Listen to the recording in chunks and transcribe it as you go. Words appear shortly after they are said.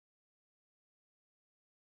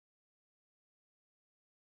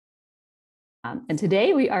And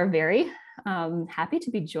today we are very happy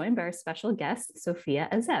to be joined by our special guest, Sophia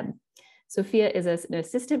Azeb. Sophia is an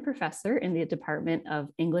assistant professor in the Department of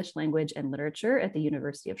English Language and Literature at the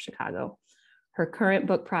University of Chicago. Her current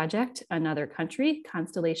book project, Another Country,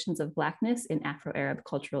 Constellations of Blackness in Afro-Arab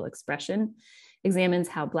Cultural Expression, examines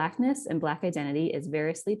how Blackness and Black identity is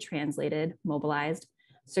variously translated, mobilized,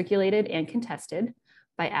 circulated, and contested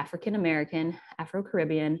by African-American,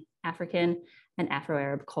 Afro-Caribbean, African, and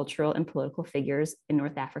Afro-Arab cultural and political figures in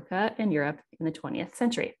North Africa and Europe in the 20th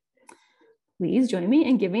century. Please join me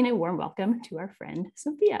in giving a warm welcome to our friend,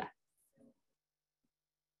 Sophia.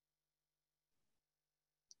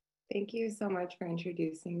 Thank you so much for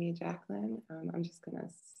introducing me, Jacqueline. I'm just gonna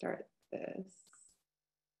start this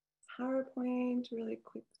PowerPoint really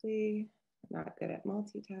quickly. I'm not good at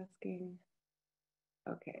multitasking.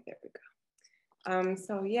 Okay, there we go.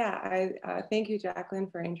 Thank you, Jacqueline,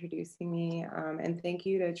 for introducing me. And thank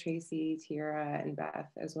you to Tracy, Tiara, and Beth,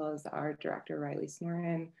 as well as our director, Riley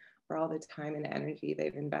Snorin, for all the time and energy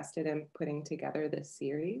they've invested in putting together this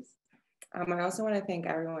series. I also want to thank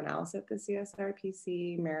everyone else at the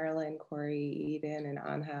CSRPC, Marilyn, Corey, Eden, and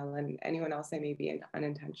Angel, and anyone else I may be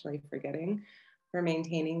unintentionally forgetting for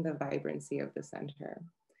maintaining the vibrancy of the center.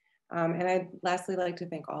 And I'd lastly like to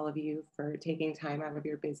thank all of you for taking time out of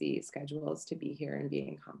your busy schedules to be here and be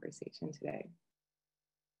in conversation today.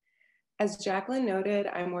 As Jacqueline noted,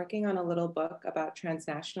 I'm working on a little book about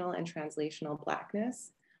transnational and translational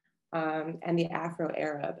Blackness and the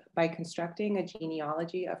Afro-Arab by constructing a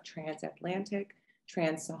genealogy of transatlantic,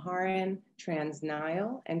 trans-Saharan,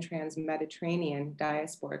 trans-Nile, and trans-Mediterranean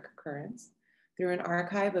diasporic currents through an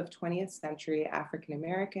archive of 20th century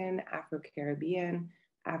African-American, Afro-Caribbean,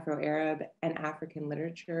 Afro-Arab, and African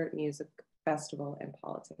literature, music, festival, and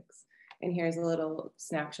politics. And here's a little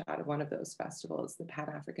snapshot of one of those festivals, the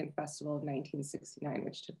Pan-African Festival of 1969,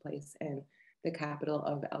 which took place in the capital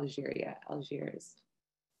of Algeria, Algiers.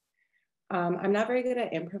 I'm not very good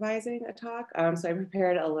at improvising a talk, so I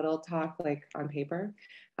prepared a little talk like on paper,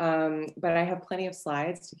 but I have plenty of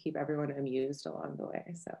slides to keep everyone amused along the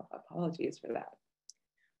way, so apologies for that.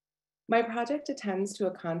 My project attends to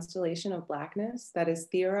a constellation of Blackness that is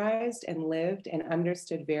theorized and lived and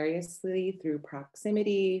understood variously through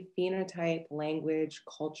proximity, phenotype, language,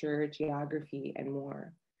 culture, geography, and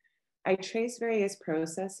more. I trace various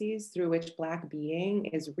processes through which Black being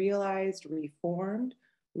is realized, reformed,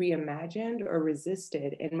 reimagined, or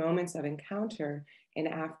resisted in moments of encounter in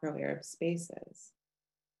Afro-Arab spaces.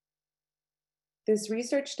 This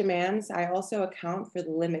research demands I also account for the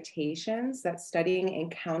limitations that studying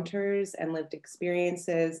encounters and lived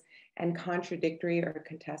experiences and contradictory or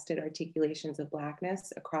contested articulations of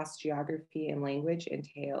Blackness across geography and language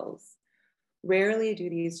entails. Rarely do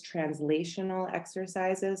these translational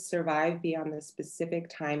exercises survive beyond the specific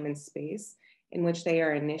time and space in which they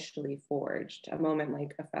are initially forged, a moment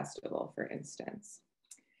like a festival, for instance.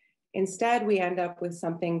 Instead, we end up with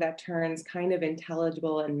something that turns kind of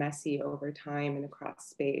intelligible and messy over time and across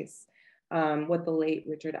space, what the late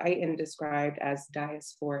Richard Eiton described as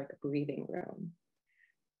diasporic breathing room.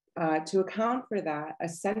 To account for that, a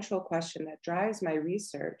central question that drives my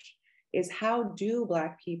research is how do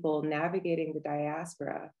Black people navigating the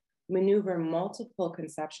diaspora maneuver multiple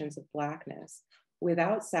conceptions of Blackness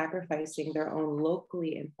without sacrificing their own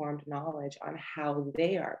locally informed knowledge on how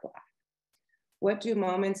they are Black? What do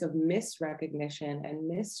moments of misrecognition and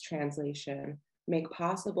mistranslation make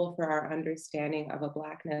possible for our understanding of a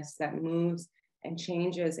Blackness that moves and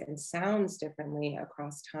changes and sounds differently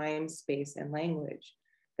across time, space, and language,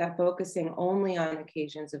 that focusing only on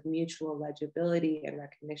occasions of mutual legibility and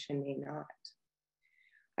recognition may not?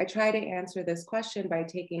 I try to answer this question by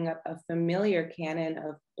taking up a familiar canon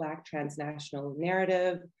of Black transnational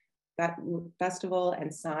narrative, festival,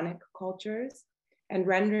 and sonic cultures, and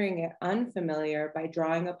rendering it unfamiliar by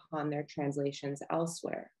drawing upon their translations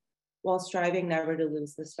elsewhere, while striving never to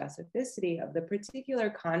lose the specificity of the particular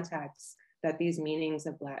contexts that these meanings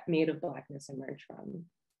of made of Blackness emerge from.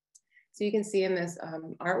 So you can see in this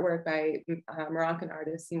artwork by Moroccan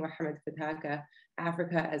artist Si Mohamed Fataka,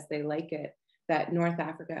 Africa as They Like It, that North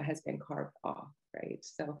Africa has been carved off, right?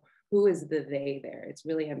 So who is the they there? It's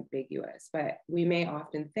really ambiguous, but we may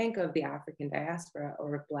often think of the African diaspora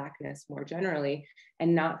or Blackness more generally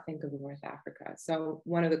and not think of North Africa. So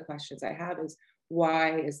one of the questions I have is,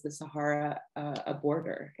 why is the Sahara a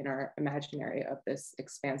border in our imaginary of this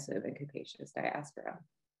expansive and capacious diaspora?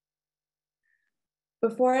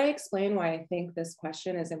 Before I explain why I think this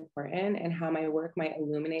question is important and how my work might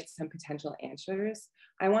illuminate some potential answers,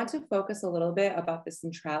 I want to focus a little bit about the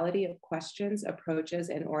centrality of questions, approaches,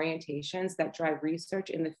 and orientations that drive research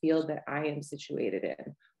in the field that I am situated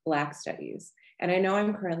in, Black studies. And I know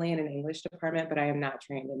I'm currently in an English department, but I am not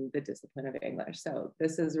trained in the discipline of English. So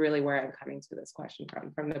this is really where I'm coming to this question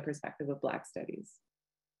from the perspective of Black studies.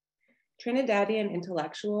 Trinidadian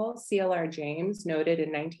intellectual C.L.R. James noted in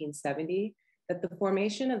 1970 that the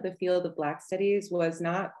formation of the field of Black studies was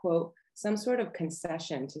not, quote, some sort of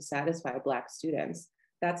concession to satisfy Black students.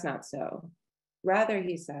 That's not so. Rather,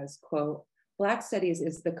 he says, quote, Black studies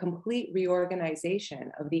is the complete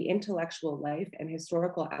reorganization of the intellectual life and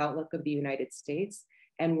historical outlook of the United States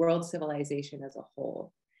and world civilization as a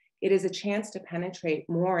whole. It is a chance to penetrate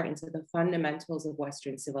more into the fundamentals of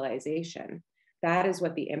Western civilization. That is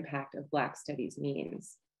what the impact of Black studies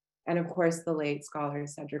means. And of course, the late scholar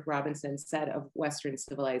Cedric Robinson said of Western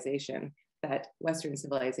civilization that Western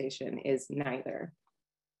civilization is neither.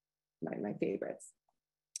 My favorites.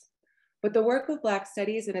 But the work of Black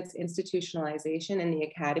studies and its institutionalization in the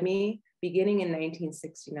academy, beginning in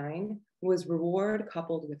 1969, was reward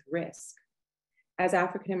coupled with risk. As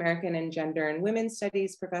African American and gender and women's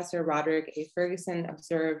studies professor Roderick A. Ferguson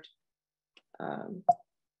observed, I'm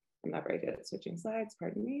not very good at switching slides,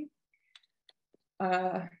 pardon me.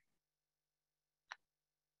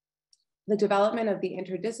 The development of the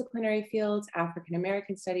interdisciplinary fields, African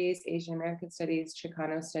American studies, Asian American studies,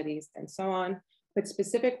 Chicano studies, and so on, put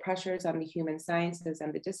specific pressures on the human sciences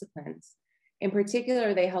and the disciplines. In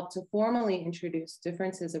particular, they helped to formally introduce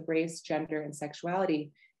differences of race, gender, and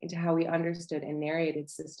sexuality into how we understood and narrated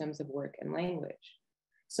systems of work and language.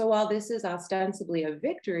 So while this is ostensibly a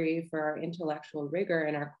victory for our intellectual rigor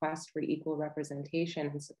and our quest for equal representation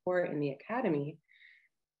and support in the academy,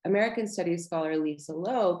 American Studies scholar Lisa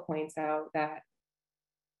Lowe points out that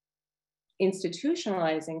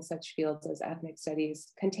institutionalizing such fields as ethnic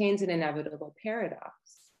studies contains an inevitable paradox.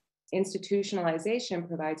 Institutionalization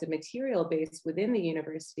provides a material base within the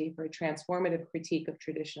university for a transformative critique of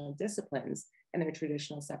traditional disciplines and their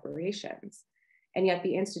traditional separations. And yet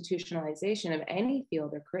the institutionalization of any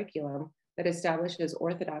field or curriculum that establishes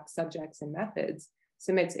orthodox subjects and methods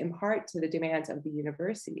submits in part to the demands of the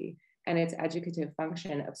university and its educative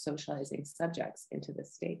function of socializing subjects into the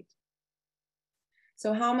state.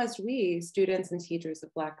 So how must we, students and teachers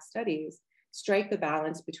of Black studies, strike the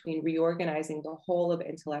balance between reorganizing the whole of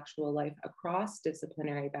intellectual life across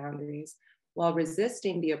disciplinary boundaries while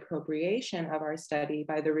resisting the appropriation of our study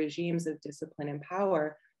by the regimes of discipline and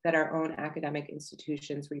power that our own academic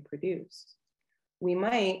institutions reproduce? We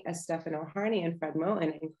might, as Stefano Harney and Fred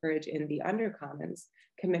Moten encourage in The Undercommons,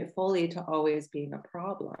 commit fully to always being a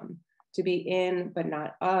problem, to be in but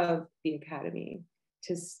not of the academy,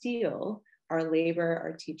 to steal our labor,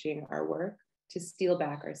 our teaching, our work, to steal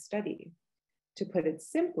back our study. To put it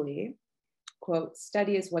simply, quote,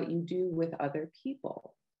 study is what you do with other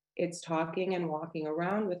people. It's talking and walking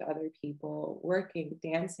around with other people, working,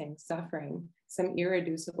 dancing, suffering, some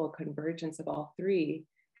irreducible convergence of all three,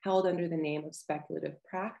 held under the name of speculative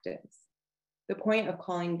practice. The point of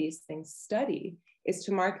calling these things study is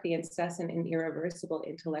to mark the incessant and irreversible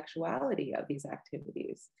intellectuality of these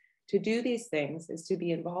activities. To do these things is to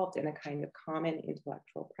be involved in a kind of common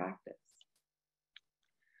intellectual practice.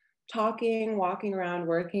 Talking, walking around,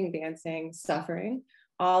 working, dancing, suffering,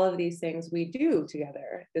 all of these things we do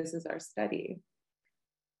together. This is our study.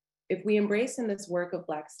 If we embrace in this work of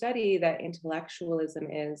Black study that intellectualism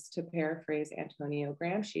is, to paraphrase Antonio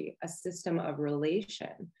Gramsci, a system of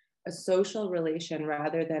relation, a social relation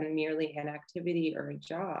rather than merely an activity or a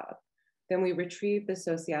job, then we retrieve the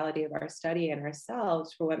sociality of our study and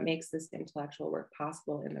ourselves for what makes this intellectual work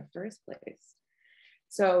possible in the first place.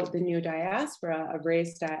 So the new diaspora of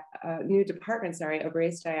race, new department, of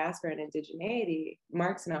race, diaspora, and indigeneity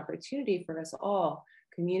marks an opportunity for us all,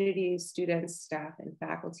 communities, students, staff, and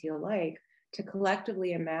faculty alike, to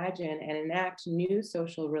collectively imagine and enact new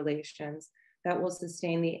social relations that will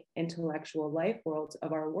sustain the intellectual life worlds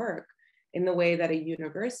of our work in the way that a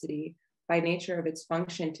university, by nature of its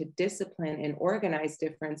function to discipline and organize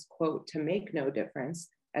difference, quote, to make no difference,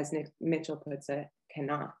 as Nick Mitchell puts it,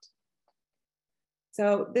 cannot.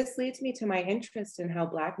 So this leads me to my interest in how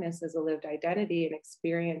Blackness as a lived identity and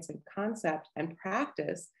experience and concept and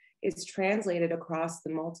practice is translated across the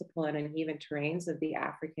multiple and uneven terrains of the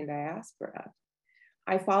African diaspora.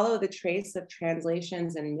 I follow the trace of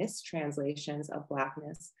translations and mistranslations of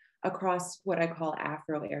Blackness across what I call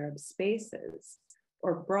Afro-Arab spaces,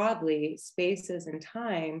 or broadly, spaces in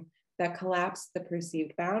time that collapse the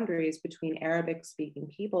perceived boundaries between Arabic-speaking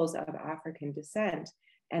peoples of African descent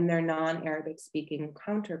and their non-Arabic speaking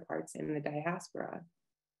counterparts in the diaspora.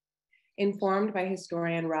 Informed by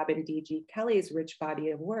historian Robin D.G. Kelly's rich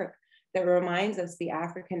body of work, that reminds us the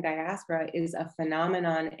African diaspora is a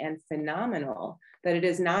phenomenon and phenomenal, that it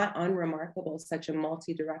is not unremarkable such a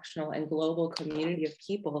multi-directional and global community of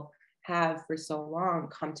people have for so long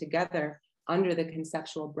come together under the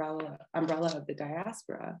conceptual umbrella of the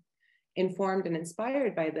diaspora. Informed and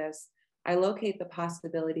inspired by this, I locate the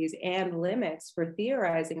possibilities and limits for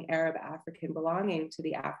theorizing Arab African belonging to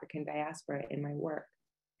the African diaspora in my work.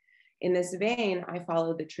 In this vein, I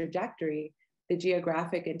follow the trajectory, the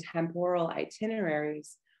geographic and temporal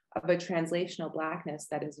itineraries of a translational Blackness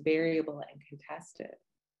that is variable and contested.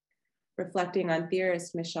 Reflecting on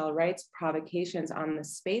theorist Michelle Wright's provocations on the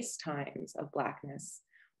space-times of Blackness,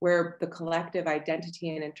 where the collective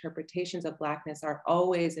identity and interpretations of Blackness are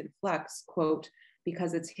always in flux, quote,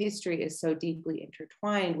 because its history is so deeply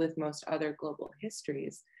intertwined with most other global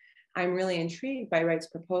histories. I'm really intrigued by Wright's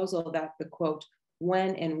proposal that the, quote,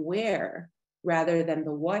 when and where, rather than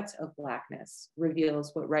the what of Blackness,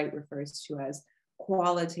 reveals what Wright refers to as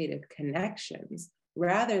qualitative connections,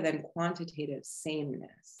 rather than quantitative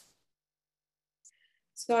sameness.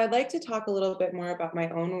 So I'd like to talk a little bit more about my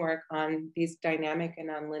own work on these dynamic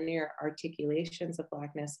and nonlinear articulations of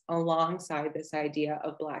Blackness alongside this idea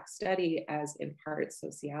of Black study as in part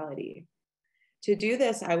sociality. To do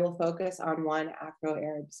this, I will focus on one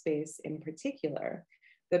Afro-Arab space in particular,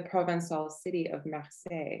 the Provençal city of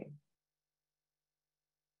Marseille.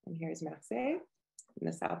 And here's Marseille in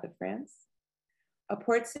the south of France. A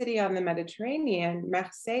port city on the Mediterranean,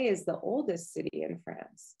 Marseille is the oldest city in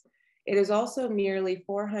France. It is also merely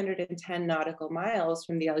 410 nautical miles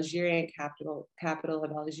from the Algerian capital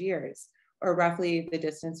of Algiers, or roughly the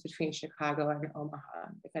distance between Chicago and Omaha.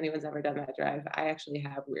 If anyone's ever done that drive, I actually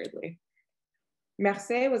have, weirdly.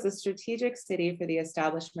 Marseille was a strategic city for the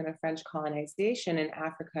establishment of French colonization in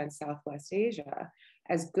Africa and Southwest Asia,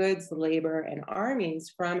 as goods, labor, and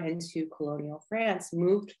armies from and to colonial France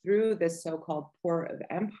moved through this so-called port of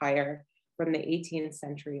empire from the 18th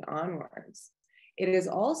century onwards. It is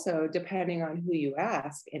also, depending on who you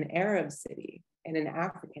ask, an Arab city and an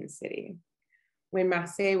African city. When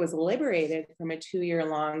Marseille was liberated from a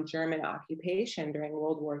 2-year-long German occupation during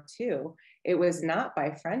World War II, it was not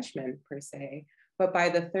by Frenchmen per se, but by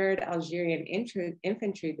the 3rd Algerian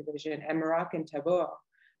Infantry Division and Moroccan Tabor,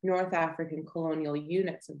 North African colonial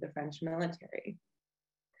units of the French military.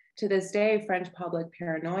 To this day, French public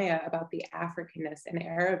paranoia about the Africanness and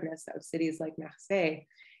Arabness of cities like Marseille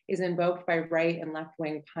is invoked by right and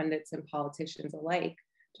left-wing pundits and politicians alike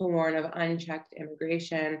to warn of unchecked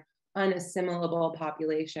immigration, unassimilable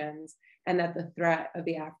populations, and that the threat of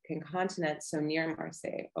the African continent so near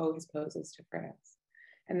Marseille always poses to France.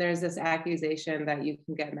 And there's this accusation that you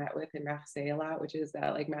can get met with in Marseille a lot, which is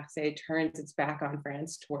that like Marseille turns its back on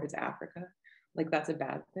France towards Africa. Like that's a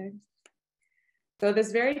bad thing. So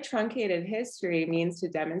this very truncated history means to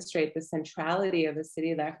demonstrate the centrality of a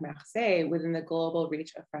city like Marseille within the global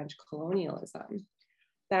reach of French colonialism.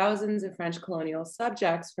 Thousands of French colonial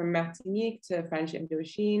subjects from Martinique to French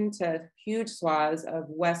Indochine to huge swaths of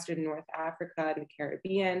Western North Africa and the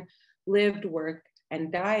Caribbean lived, worked,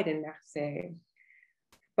 and died in Marseille.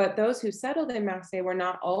 But those who settled in Marseille were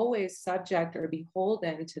not always subject or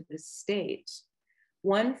beholden to the state.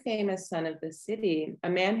 One famous son of the city, a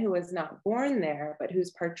man who was not born there, but whose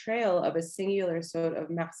portrayal of a singular sort of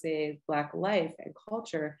Marseille's Black life and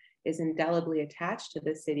culture is indelibly attached to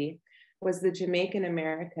the city, was the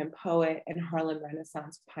Jamaican-American poet and Harlem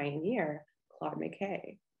Renaissance pioneer, Claude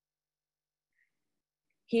McKay.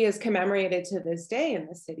 He is commemorated to this day in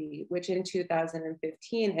the city, which in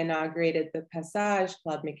 2015 inaugurated the Passage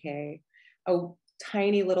Claude McKay, a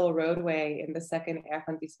tiny little roadway in the second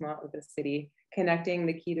arrondissement of the city, connecting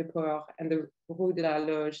the Quai du Port and the Rue de la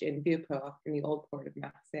Loge in Vieux-Port in the old port of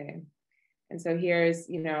Marseille. And so here's,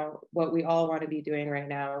 you know, what we all want to be doing right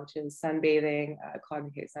now, which is sunbathing, Claude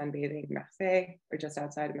McKay sunbathing in Marseille, or just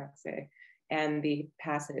outside of Marseille, and the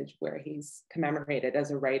passage where he's commemorated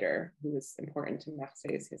as a writer who was important to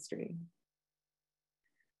Marseille's history.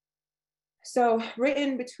 So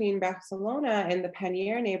written between Barcelona and the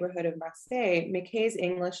Panier neighborhood of Marseille, McKay's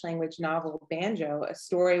English language novel, Banjo, A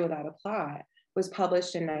Story Without a Plot, was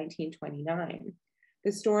published in 1929.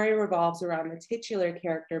 The story revolves around the titular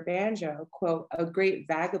character Banjo, quote, a great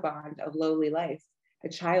vagabond of lowly life, a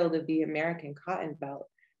child of the American cotton belt,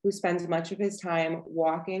 who spends much of his time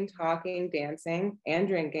walking, talking, dancing, and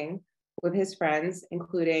drinking with his friends,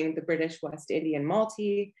 including the British West Indian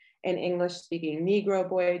Maltese, an English-speaking Negro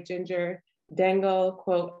boy, Ginger, Dengo,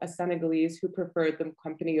 quote, a Senegalese who preferred the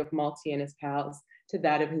company of Maltese and his pals to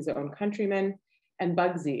that of his own countrymen, and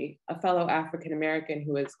Bugsy, a fellow African-American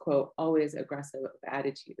who is, quote, always aggressive of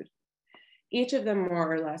attitude. Each of them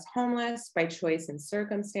more or less homeless by choice and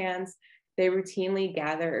circumstance. They routinely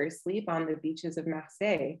gather or sleep on the beaches of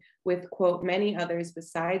Marseille with, quote, many others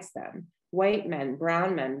besides them, white men,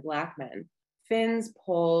 brown men, Black men, Finns,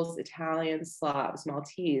 Poles, Italians, Slavs,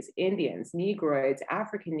 Maltese, Indians, Negroids,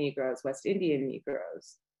 African Negroes, West Indian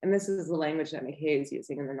Negroes. And this is the language that McKay is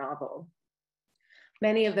using in the novel.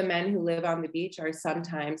 Many of the men who live on the beach are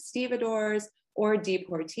sometimes stevedores or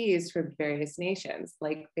deportees from various nations,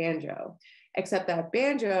 like Banjo, except that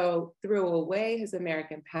Banjo threw away his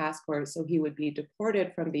American passport so he would be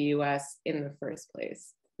deported from the US in the first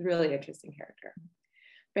place. Really interesting character.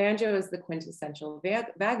 Banjo is the quintessential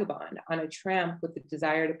vagabond on a tramp with the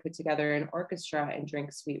desire to put together an orchestra and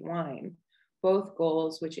drink sweet wine, both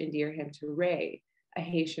goals which endear him to Ray, a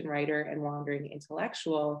Haitian writer and wandering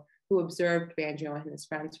intellectual who observed Banjo and his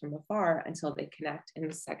friends from afar until they connect in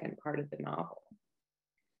the second part of the novel.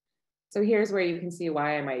 So here's where you can see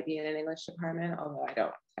why I might be in an English department, although I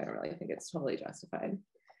don't really think it's totally justified.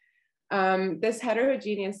 This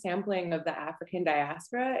heterogeneous sampling of the African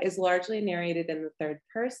diaspora is largely narrated in the third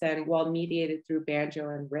person while mediated through Banjo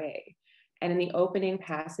and Ray. And in the opening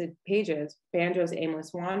pages, Banjo's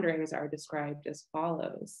aimless wanderings are described as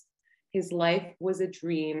follows. His life was a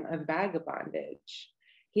dream of vagabondage.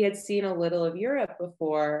 He had seen a little of Europe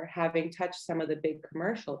before, having touched some of the big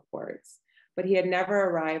commercial ports, but he had never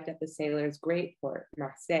arrived at the sailor's great port,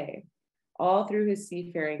 Marseille. All through his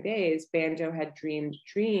seafaring days, Banjo had dreamed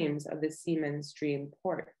dreams of the seaman's dream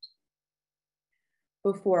port.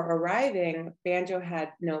 Before arriving, Banjo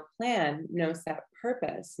had no plan, no set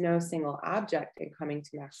purpose, no single object in coming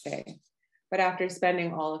to Marseille. But after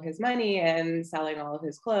spending all of his money and selling all of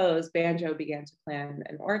his clothes, Banjo began to plan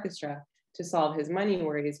an orchestra to solve his money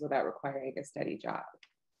worries without requiring a steady job.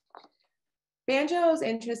 Banjo's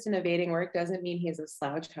interest in evading work doesn't mean he's a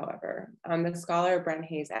slouch, however. The scholar Brent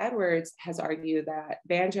Hayes Edwards has argued that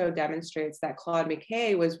Banjo demonstrates that Claude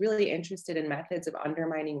McKay was really interested in methods of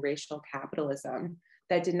undermining racial capitalism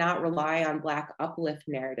that did not rely on Black uplift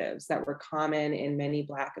narratives that were common in many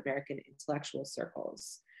Black American intellectual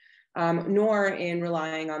circles, nor in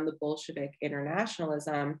relying on the Bolshevik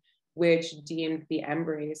internationalism, which deemed the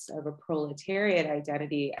embrace of a proletariat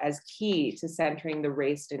identity as key to centering the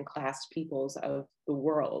raced and classed peoples of the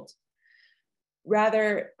world.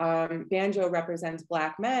 Rather, Banjo represents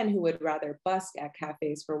Black men who would rather busk at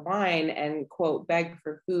cafes for wine and, quote, beg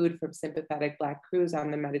for food from sympathetic Black crews on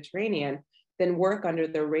the Mediterranean than work under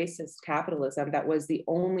the racist capitalism that was the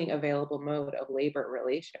only available mode of labor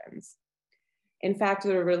relations. In fact,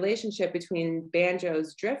 the relationship between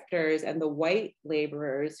Banjo's drifters and the white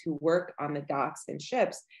laborers who work on the docks and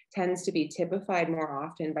ships tends to be typified more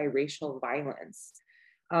often by racial violence,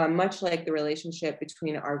 much like the relationship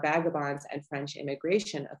between our vagabonds and French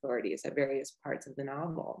immigration authorities at various parts of the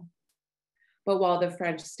novel. But while the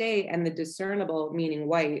French state and the discernible, meaning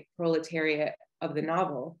white, proletariat of the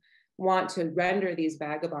novel want to render these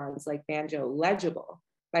vagabonds like Banjo legible,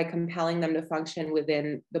 by compelling them to function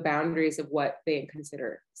within the boundaries of what they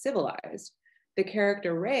consider civilized. The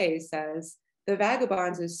character Ray says, the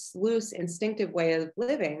vagabonds' loose, instinctive way of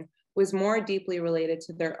living was more deeply related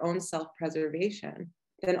to their own self-preservation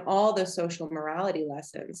than all the social morality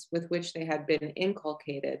lessons with which they had been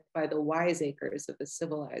inculcated by the wiseacres of the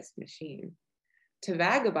civilized machine. To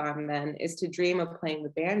vagabond then is to dream of playing the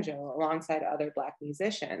banjo alongside other Black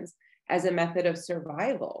musicians as a method of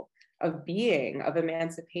survival, of being, of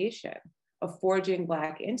emancipation, of forging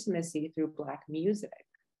Black intimacy through Black music.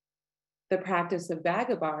 The practice of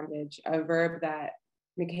vagabondage, a verb that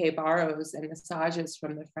McKay borrows and massages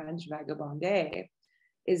from the French vagabonder,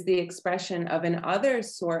 is the expression of an other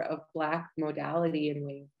sort of Black modality and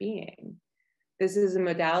way of being. This is a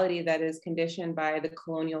modality that is conditioned by the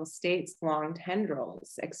colonial state's long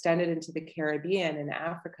tendrils extended into the Caribbean and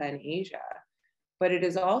Africa and Asia. But it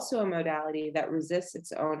is also a modality that resists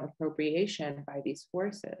its own appropriation by these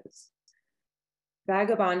forces.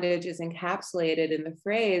 Vagabondage is encapsulated in the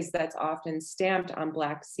phrase that's often stamped on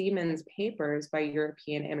Black seamen's papers by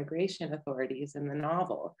European immigration authorities in the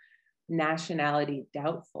novel, nationality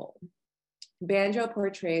doubtful. Banjo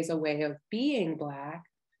portrays a way of being Black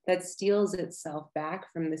that steals itself back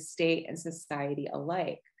from the state and society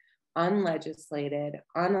alike, unlegislated,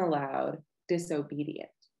 unallowed, disobedient.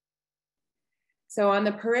 So on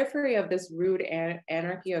the periphery of this rude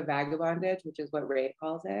anarchy of vagabondage, which is what Ray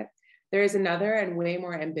calls it, there is another and way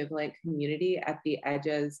more ambivalent community at the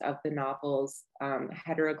edges of the novel's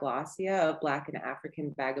heteroglossia of Black and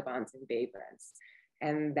African vagabonds and vagrants,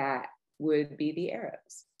 and that would be the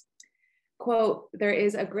Arabs. Quote, there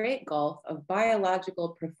is a great gulf of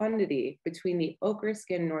biological profundity between the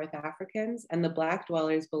ochre-skinned North Africans and the Black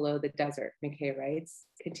dwellers below the desert, McKay writes,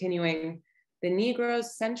 continuing, the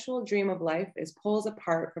Negro's sensual dream of life is poles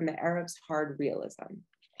apart from the Arab's hard realism.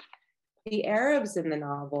 The Arabs in the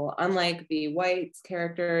novel, unlike the white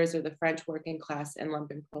characters or the French working class and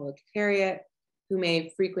lumpen proletariat, who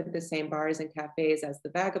may frequent the same bars and cafes as the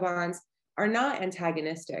vagabonds, are not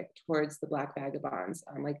antagonistic towards the Black vagabonds,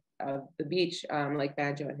 like the beach, like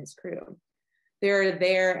Banjo and his crew. They're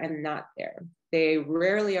there and not there. They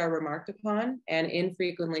rarely are remarked upon and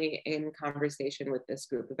infrequently in conversation with this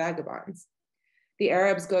group of vagabonds. The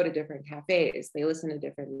Arabs go to different cafes. They listen to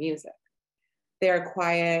different music. They are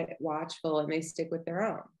quiet, watchful, and they stick with their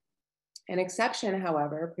own. An exception,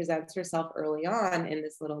 however, presents herself early on in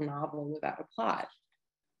this little novel without a plot.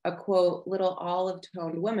 A quote, little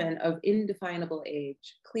olive-toned woman of indefinable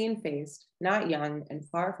age, clean-faced, not young, and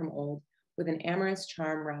far from old, with an amorous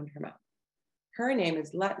charm round her mouth. Her name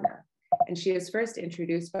is Letna, and she is first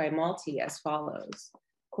introduced by Malti as follows,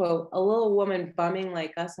 quote, a little woman bumming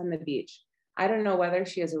like us on the beach. I don't know whether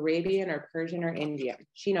she is Arabian or Persian or Indian.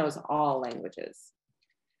 She knows all languages.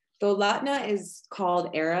 Though Latna is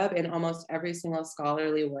called Arab in almost every single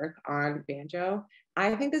scholarly work on Banjo,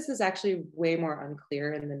 I think this is actually way more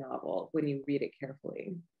unclear in the novel when you read it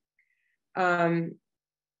carefully. Latna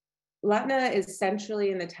is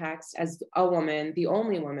centrally in the text as a woman, the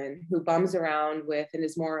only woman who bums around with and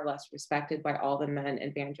is more or less respected by all the men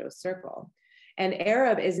in Banjo's circle. And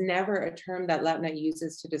Arab is never a term that Latna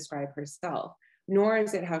uses to describe herself, nor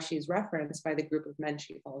is it how she's referenced by the group of men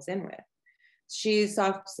she falls in with.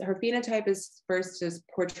 Her phenotype is first just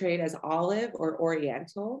portrayed as olive or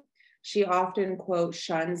oriental. She often, quote,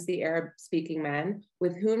 shuns the Arab-speaking men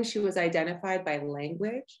with whom she was identified by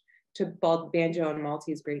language, to both Banjo and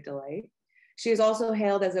Malti's great delight. She is also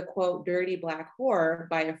hailed as a, quote, dirty Black whore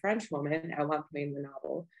by a French woman at one point in the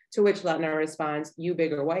novel, to which Latna responds, you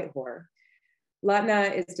bigger white whore.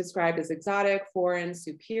 Latna is described as exotic, foreign,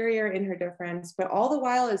 superior in her difference, but all the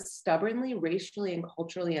while is stubbornly, racially, and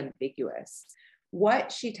culturally ambiguous.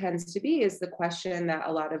 What she tends to be is the question that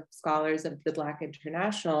a lot of scholars of the Black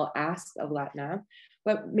International ask of Latna,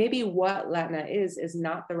 but maybe what Latna is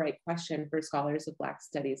not the right question for scholars of Black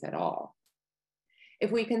studies at all.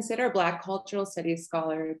 If we consider Black cultural studies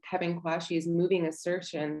scholar Kevin Kwashi's moving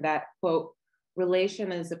assertion that, quote,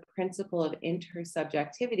 relation is a principle of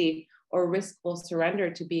intersubjectivity or riskful surrender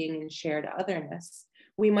to being in shared otherness,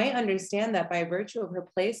 we might understand that by virtue of her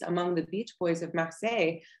place among the Beach Boys of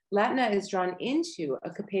Marseille, Latna is drawn into a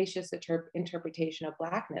capacious interpretation of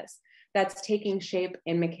Blackness that's taking shape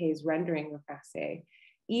in McKay's rendering of Marseille,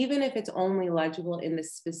 even if it's only legible in the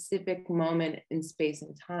specific moment in space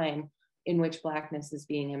and time in which Blackness is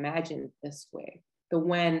being imagined this way, the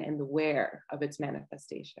when and the where of its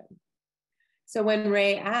manifestation. So when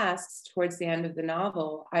Ray asks towards the end of the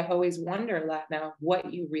novel, I always wonder, Latna,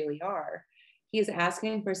 what you really are. He is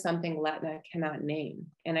asking for something Latna cannot name,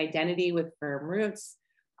 an identity with firm roots,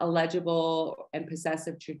 a legible and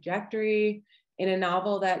possessive trajectory in a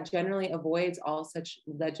novel that generally avoids all such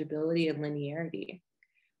legibility and linearity.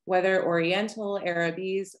 Whether Oriental,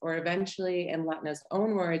 Arabese, or eventually, in Latna's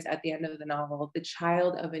own words at the end of the novel, the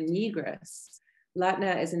child of a negress,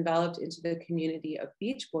 Latna is enveloped into the community of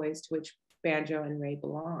Beach Boys to which Banjo and Ray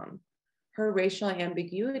belong. Her racial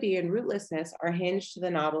ambiguity and rootlessness are hinged to the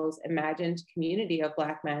novel's imagined community of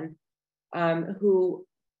Black men who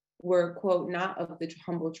were, quote, not of the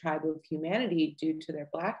humble tribe of humanity due to their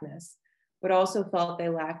Blackness, but also felt they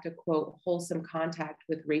lacked a, quote, wholesome contact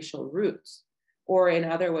with racial roots, or in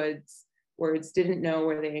other words, didn't know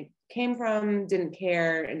where they came from, didn't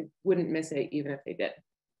care, and wouldn't miss it even if they did.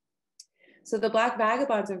 So the Black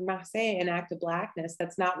vagabonds of Marseille enact a Blackness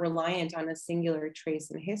that's not reliant on a singular trace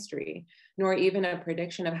in history, nor even a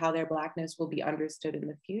prediction of how their Blackness will be understood in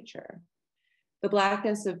the future. The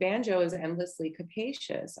Blackness of Banjo is endlessly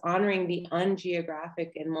capacious, honoring the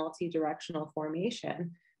ungeographic and multi-directional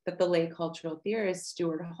formation that the late cultural theorist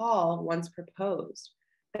Stuart Hall once proposed,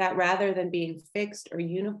 that rather than being fixed or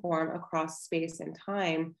uniform across space and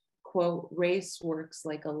time, quote, race works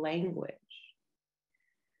like a language.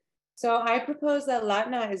 So I propose that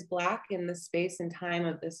Latna is Black in the space and time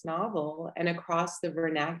of this novel and across the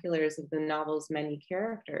vernaculars of the novel's many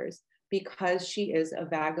characters because she is a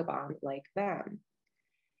vagabond like them.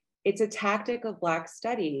 It's a tactic of Black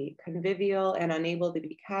study, convivial and unable to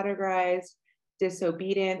be categorized,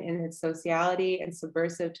 disobedient in its sociality and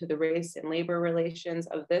subversive to the race and labor relations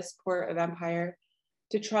of this port of empire,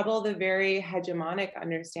 to trouble the very hegemonic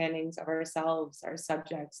understandings of ourselves, our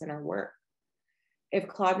subjects, and our work. if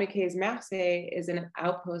Claude McKay's Marseille is an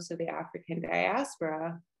outpost of the African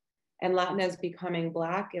diaspora, and Latinez becoming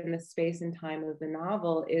Black in the space and time of the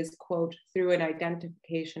novel is, quote, through an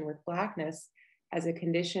identification with Blackness as a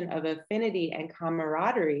condition of affinity and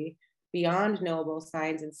camaraderie beyond knowable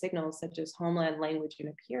signs and signals such as homeland, language, and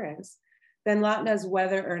appearance, then Latinez,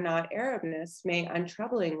 whether or not Arabness, may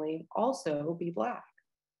untroublingly also be Black.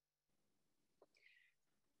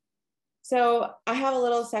 So I have a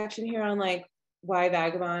little section here on like why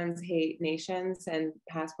vagabonds hate nations and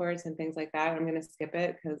passports and things like that. I'm going to skip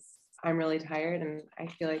it because I'm really tired and I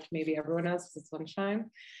feel like maybe everyone else because it's lunchtime.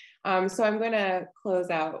 So I'm going to close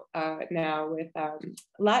out now with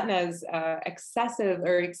Latinez excessive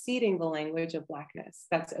or exceeding the language of Blackness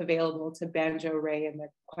that's available to Banjo, Ray, and the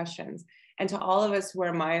questions, and to all of us who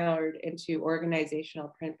are mired into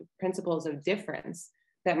organizational principles of difference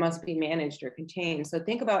that must be managed or contained. So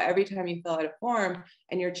think about every time you fill out a form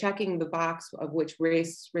and you're checking the box of which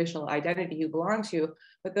racial identity you belong to,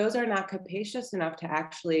 but those are not capacious enough to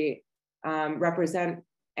actually represent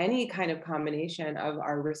any kind of combination of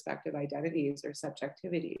our respective identities or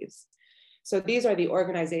subjectivities. So these are the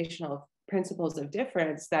organizational principles of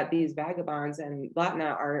difference that these vagabonds and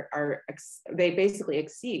Latina they basically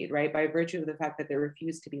exceed, right? By virtue of the fact that they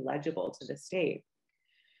refuse to be legible to the state.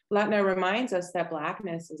 Latina reminds us that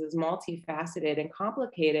Blackness is as multifaceted and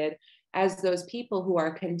complicated as those people who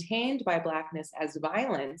are contained by Blackness as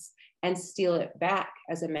violence and steal it back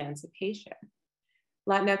as emancipation.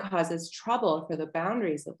 Latina causes trouble for the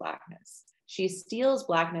boundaries of Blackness. She steals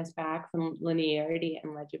Blackness back from linearity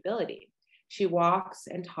and legibility. She walks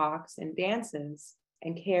and talks and dances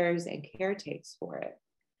and cares and caretakes for it.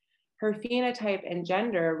 Her phenotype and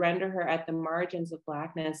gender render her at the margins of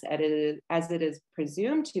Blackness as it is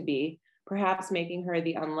presumed to be, perhaps making her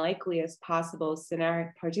the unlikeliest possible scenario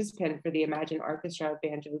participant for the imagined orchestra of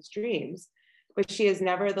Banjo's dreams, but she is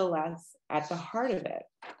nevertheless at the heart of it.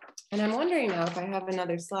 And I'm wondering now if I have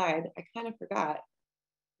another slide. I kind of forgot.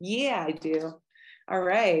 Yeah, I do. All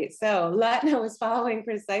right, so Latina was following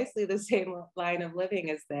precisely the same line of living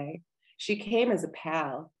as they. She came as a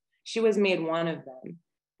pal. She was made one of them.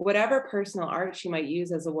 Whatever personal art she might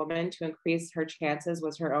use as a woman to increase her chances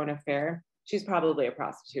was her own affair. She's probably a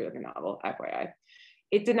prostitute in the novel, FYI.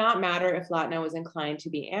 It did not matter if Latina was inclined to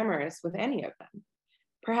be amorous with any of them.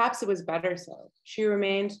 Perhaps it was better so. She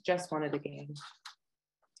remained just one of the gang.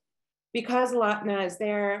 Because Latina is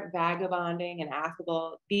there, vagabonding and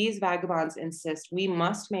affable, these vagabonds insist we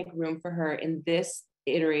must make room for her in this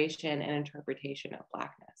iteration and interpretation of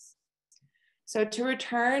Blackness. So to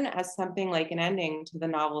return as something like an ending to the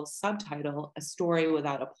novel's subtitle, A Story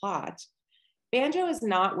Without a Plot, Banjo is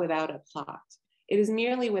not without a plot. It is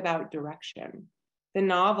merely without direction. The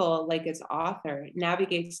novel, like its author,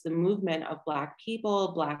 navigates the movement of Black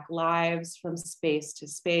people, Black lives from space to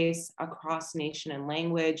space, across nation and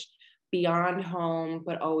language, beyond home,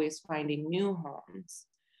 but always finding new homes.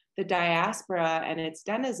 The diaspora and its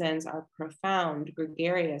denizens are profound,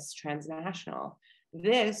 gregarious, transnational.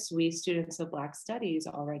 This, we students of Black studies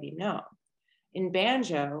already know. In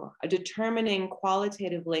Banjo, a determining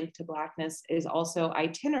qualitative link to Blackness is also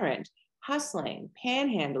itinerant, hustling,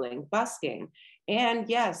 panhandling, busking, and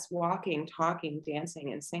yes, walking, talking,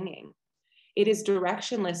 dancing, and singing. It is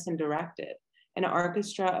directionless and directed, an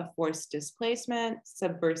orchestra of forced displacement,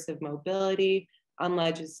 subversive mobility,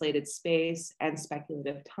 unlegislated space, and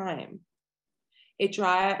speculative time. It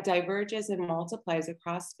diverges and multiplies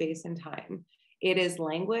across space and time. It is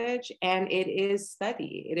language and it is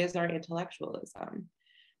study. It is our intellectualism.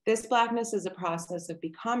 This Blackness is a process of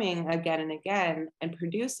becoming again and again and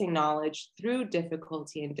producing knowledge through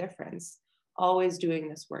difficulty and difference, always doing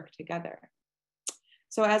this work together.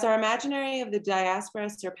 So as our imaginary of the diaspora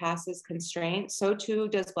surpasses constraint, so too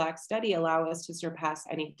does Black study allow us to surpass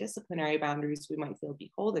any disciplinary boundaries we might feel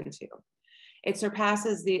beholden to. It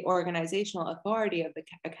surpasses the organizational authority of the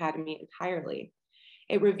academy entirely.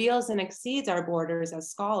 It reveals and exceeds our borders as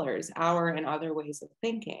scholars, our and other ways of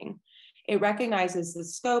thinking. It recognizes the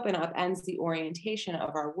scope and upends the orientation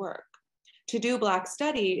of our work. To do Black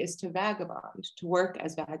study is to vagabond, to work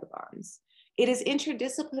as vagabonds. It is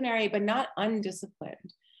interdisciplinary, but not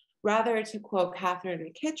undisciplined. Rather, to quote Catherine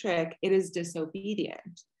McKittrick, it is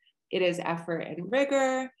disobedient. It is effort and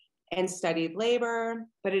rigor and studied labor,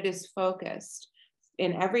 but it is focused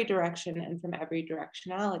in every direction and from every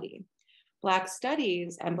directionality. Black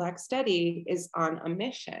studies and Black study is on a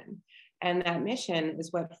mission. And that mission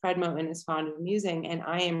is what Fred Moten is fond of musing, and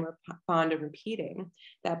I am fond of repeating,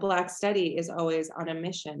 that Black study is always on a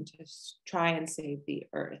mission to try and save the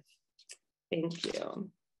earth. Thank you.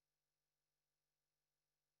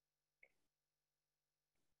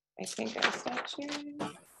 I think I stopped sharing.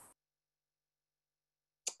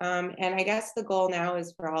 And I guess the goal now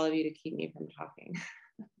is for all of you to keep me from talking.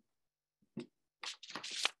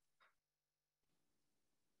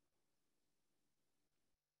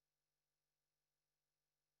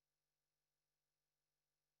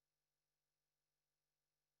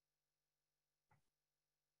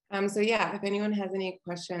 So yeah, if anyone has any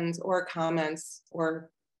questions or comments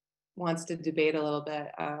or wants to debate a little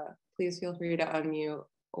bit, please feel free to unmute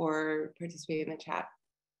or participate in the chat.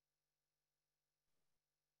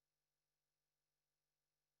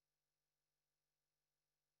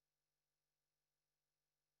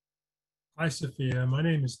 Hi, Sophia. My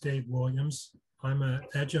name is Dave Williams. I'm an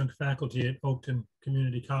adjunct faculty at Oakton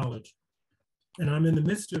Community College, and I'm in the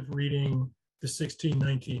midst of reading the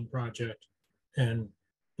 1619 Project and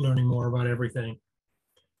learning more about everything.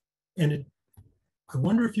 And I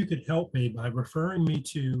wonder if you could help me by referring me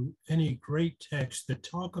to any great texts that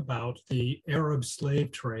talk about the Arab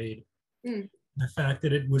slave trade, the fact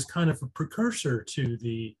that it was kind of a precursor to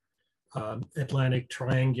the Atlantic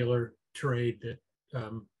triangular trade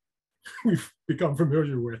that we've become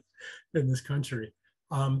familiar with in this country.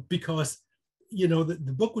 Because, you know, the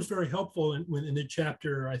book was very helpful in the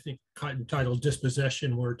chapter, I think, entitled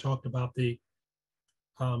Dispossession, where it talked about the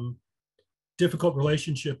difficult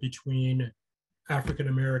relationship between African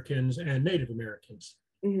Americans and Native Americans,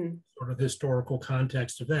 sort of the historical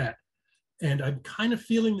context of that. And I'm kind of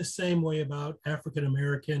feeling the same way about African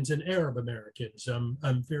Americans and Arab Americans.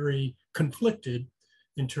 I'm very conflicted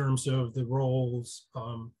in terms of the roles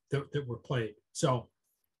that were played. So,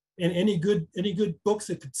 and any good books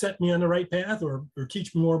that could set me on the right path or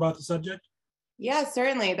teach me more about the subject? Yeah,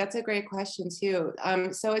 certainly. That's a great question too.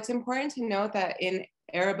 So it's important to note that in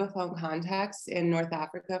Arabophone contexts in North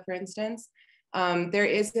Africa, for instance, there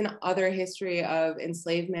is an other history of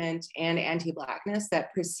enslavement and anti-Blackness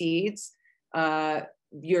that precedes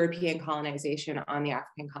European colonization on the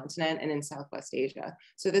African continent and in Southwest Asia.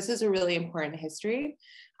 So this is a really important history.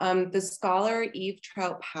 The scholar Eve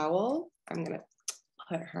Trout Powell, I'm going to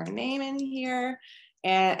put her name in here,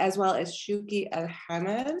 and as well as Shuki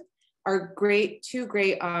El-Hamed, are two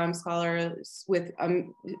great scholars with,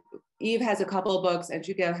 Eve has a couple of books and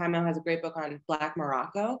Shuki El-Hamed has a great book on Black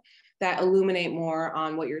Morocco that illuminate more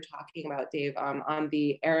on what you're talking about, Dave, on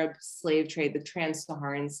the Arab slave trade, the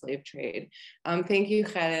trans-Saharan slave trade. Thank you,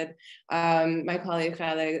 Khaled. My colleague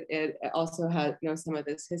Khaled also knows some of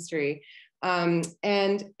this history.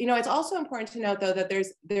 And you know, it's also important to note, though, that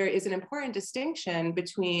there is an important distinction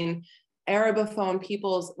between Arabophone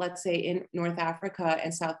peoples, let's say in North Africa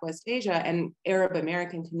and Southwest Asia, and Arab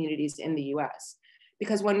American communities in the US.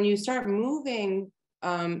 Because when you start moving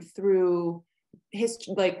through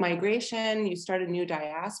like migration, you start a new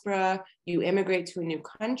diaspora, you immigrate to a new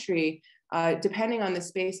country, depending on the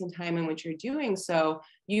space and time in which you're doing so,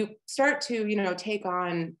 you start to, you know, take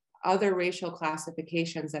on other racial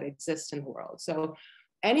classifications that exist in the world. So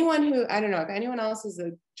anyone who, I don't know, if anyone else is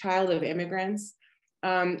a child of immigrants,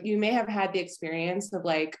 you may have had the experience of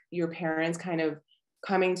like your parents kind of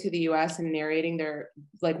coming to the US and narrating their,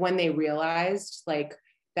 like when they realized like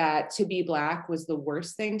that to be Black was the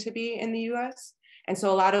worst thing to be in the US. And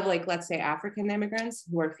so a lot of like, let's say African immigrants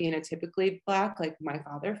who are phenotypically Black, like my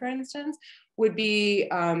father, for instance, would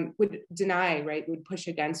deny, right, would push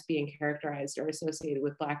against being characterized or associated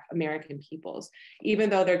with Black American peoples,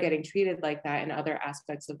 even though they're getting treated like that in other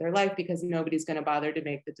aspects of their life because nobody's going to bother to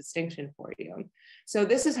make the distinction for you. So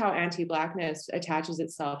this is how anti-Blackness attaches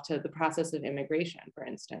itself to the process of immigration, for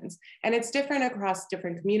instance. And it's different across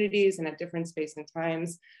different communities and at different space and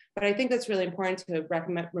times. But I think that's really important to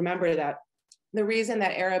remember that the reason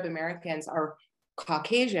that Arab Americans are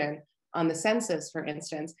Caucasian on the census, for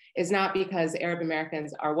instance, is not because Arab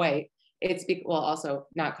Americans are white. It's well, also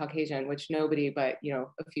not Caucasian, which nobody but, you know,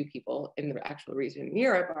 a few people in the actual region in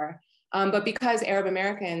Europe are. But because Arab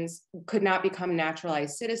Americans could not become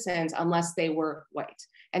naturalized citizens unless they were white.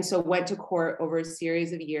 And so went to court over a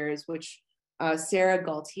series of years, which Sarah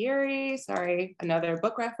Galtieri, sorry, another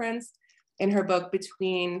book reference, in her book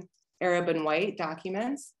Between Arab and White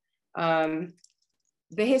documents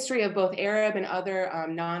the history of both Arab and other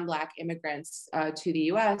non-Black immigrants to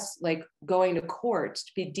the US, like going to court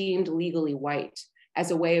to be deemed legally white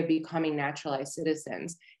as a way of becoming naturalized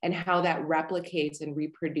citizens, and how that replicates and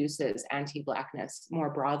reproduces anti-Blackness more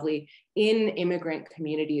broadly in immigrant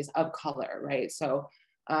communities of color, right? So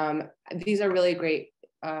these are really great,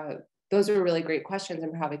 those are really great questions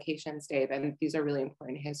and provocations, Dave, and these are really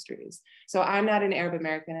important histories. So I'm not an Arab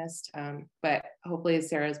Americanist, but hopefully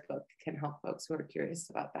Sarah's book can help folks who are curious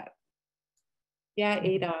about that. Yeah,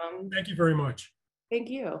 Adam. Thank you very much. Thank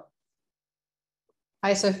you.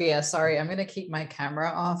 Hi, Sophia. Sorry, I'm going to keep my camera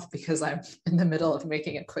off because I'm in the middle of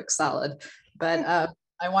making a quick salad. But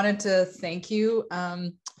I wanted to thank you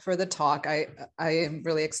for the talk. I am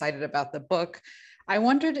really excited about the book. I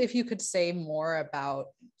wondered if you could say more about,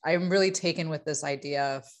 I'm really taken with this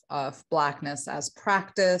idea of Blackness as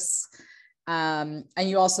practice. And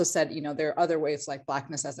you also said, you know, there are other ways like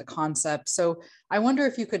Blackness as a concept. So I wonder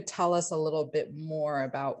if you could tell us a little bit more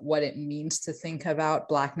about what it means to think about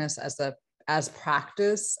Blackness as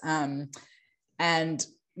practice. And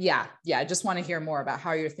I just want to hear more about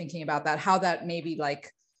how you're thinking about that, how that maybe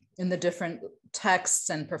like in the different texts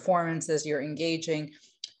and performances you're engaging,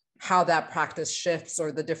 how that practice shifts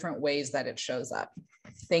or the different ways that it shows up.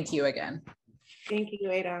 Thank you again. Thank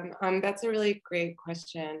you, Adam. That's a really great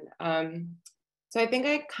question. So I think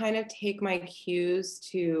I kind of take my cues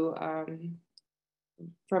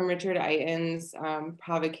from Richard Eiton's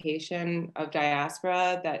provocation of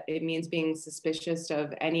diaspora, that it means being suspicious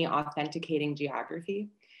of any authenticating geography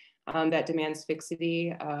that demands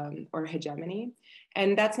fixity or hegemony.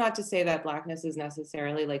 And that's not to say that Blackness is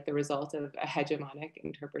necessarily like the result of a hegemonic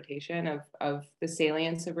interpretation of the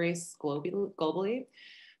salience of race globally.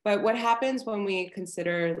 But what happens when we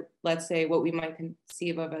consider, let's say, what we might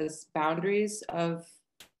conceive of as boundaries of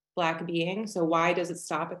Black being? So why does it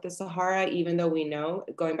stop at the Sahara, even though we know,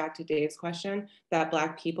 going back to Dave's question, that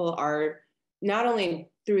Black people are not only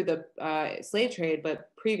through the slave trade, but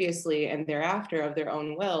previously and thereafter of their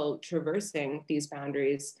own will, traversing these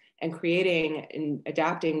boundaries and creating and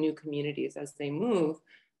adapting new communities as they move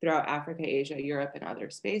throughout Africa, Asia, Europe, and other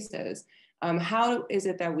spaces. How is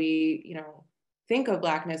it that we, you know, think of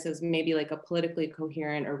Blackness as maybe like a politically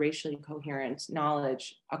coherent or racially coherent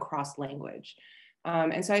knowledge across language?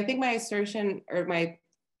 And so I think my assertion, or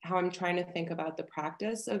how I'm trying to think about the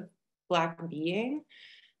practice of Black being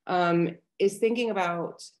is thinking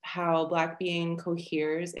about how Black being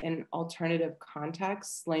coheres in alternative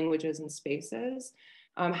contexts, languages, and spaces,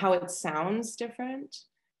 how it sounds different,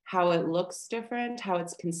 how it looks different, how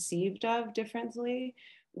it's conceived of differently,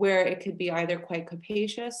 where it could be either quite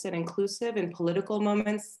capacious and inclusive in political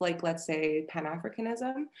moments, like let's say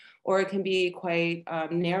Pan-Africanism, or it can be quite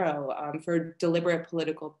narrow for deliberate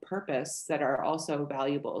political purpose that are also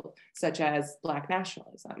valuable, such as Black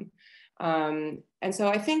nationalism. And so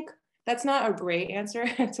I think that's not a great answer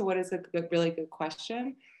to what is a really good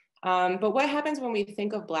question. But what happens when we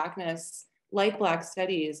think of Blackness, like Black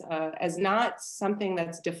studies, as not something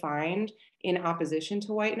that's defined in opposition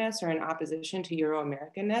to whiteness or in opposition to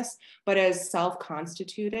Euro-Americanness, but as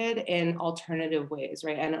self-constituted in alternative ways,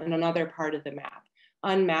 right? And another part of the map,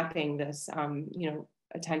 unmapping this,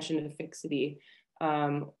 attention to fixity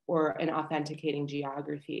or an authenticating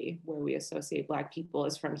geography where we associate Black people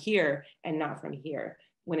as from here and not from here,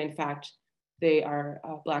 when in fact they are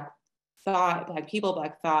Black thought, Black people,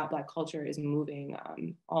 Black thought, Black culture is moving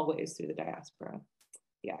always through the diaspora.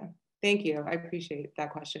 Yeah, thank you. I appreciate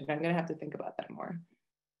that question. I'm gonna have to think about that more.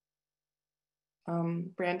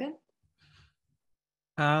 Brandon?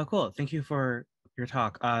 Cool, thank you for your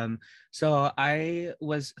talk. So I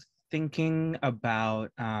was thinking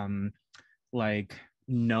about like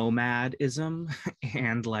nomadism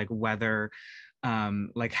and like whether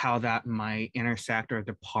like how that might intersect or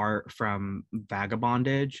depart from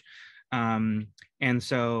vagabondage. And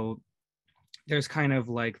so there's kind of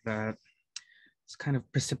like it's kind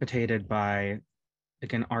of precipitated by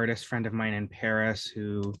like an artist friend of mine in Paris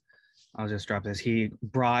who, I'll just drop this, he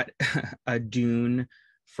brought a dune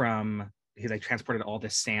he like transported all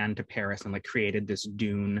this sand to Paris and like created this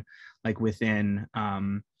dune like within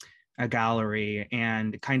a gallery,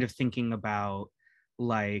 and kind of thinking about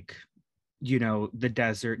like, you know, the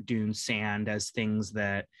desert dune sand as things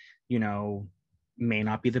that, you know, may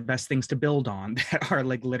not be the best things to build on, that are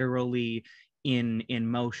like literally in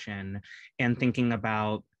motion, and thinking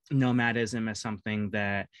about nomadism as something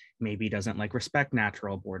that maybe doesn't like respect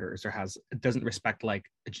natural borders or doesn't respect like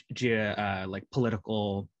like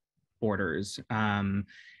political borders,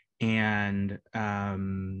 and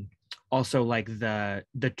also like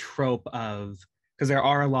the trope of, because there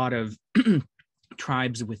are a lot of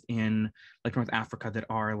tribes within like North Africa that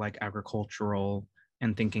are like agricultural,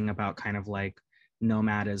 and thinking about kind of like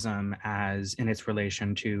nomadism as in its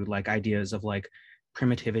relation to like ideas of like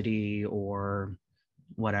primitivity or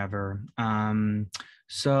whatever.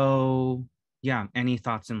 So yeah, any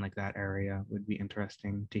thoughts in like that area would be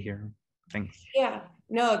interesting to hear. Thanks. Yeah,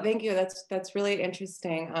 no, thank you. That's really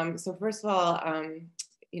interesting. So first of all,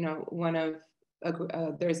 you know,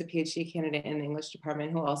 there's a PhD candidate in the English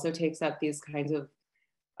department who also takes up these kinds of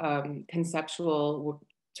conceptual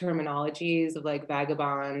terminologies of like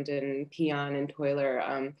vagabond and peon and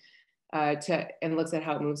toiler. and looks at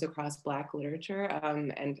how it moves across Black literature.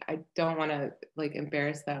 And I don't want to like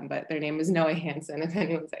embarrass them, but their name is Noah Hansen, if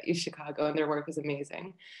anyone's at U Chicago, and their work is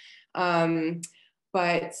amazing.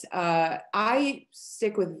 But I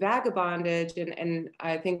stick with vagabondage, and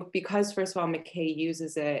I think because, first of all, McKay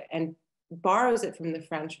uses it and borrows it from the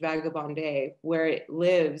French vagabonder, where it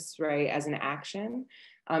lives, right, as an action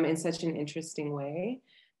in such an interesting way.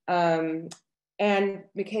 And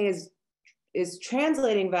McKay is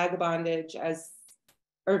translating vagabondage as,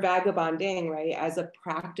 or vagabonding, right, as a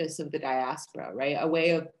practice of the diaspora, right, a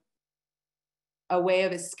way of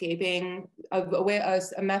escaping,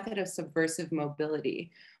 a method of subversive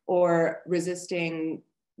mobility, or resisting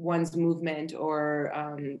one's movement, or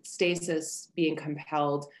stasis being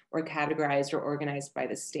compelled or categorized or organized by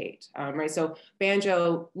the state, right? So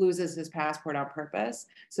Banjo loses his passport on purpose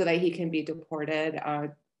so that he can be deported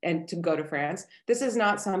and to go to France. This is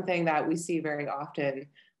not something that we see very often,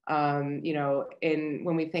 you know,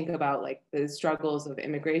 when we think about like the struggles of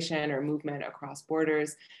immigration or movement across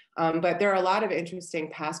borders. But there are a lot of interesting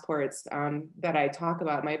passports that I talk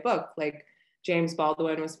about in my book, like James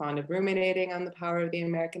Baldwin was fond of ruminating on the power of the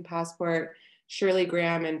American passport. Shirley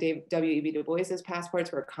Graham and W.E.B. Du Bois's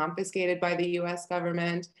passports were confiscated by the US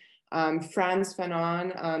government. Frantz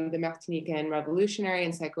Fanon, the Martinican revolutionary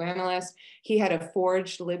and psychoanalyst, he had a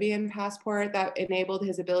forged Libyan passport that enabled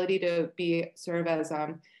his ability to serve as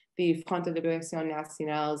the Front de Libération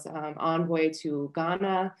Nationale's envoy to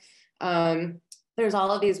Ghana. There's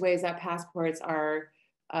all of these ways that passports are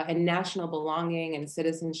and national belonging and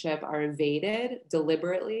citizenship are evaded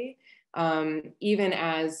deliberately, even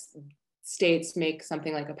as states make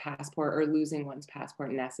something like a passport or losing one's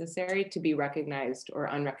passport necessary to be recognized or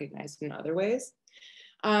unrecognized in other ways.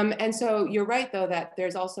 And so you're right, though, that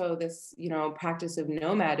there's also this, you know, practice of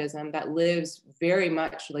nomadism that lives very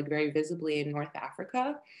much, like very visibly in North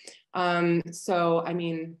Africa. So, I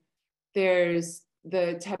mean, there's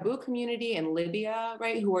the taboo community in Libya,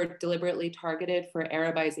 right, who were deliberately targeted for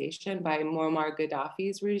Arabization by Muammar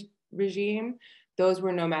Gaddafi's regime. Those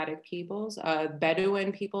were nomadic peoples.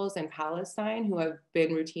 Bedouin peoples in Palestine who have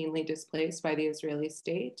been routinely displaced by the Israeli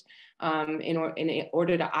state in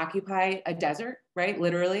order to occupy a desert, right,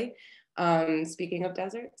 literally, speaking of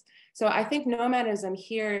deserts. So I think nomadism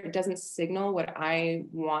here doesn't signal what I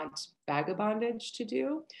want vagabondage to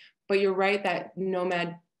do, but you're right that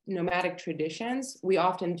nomadic traditions, we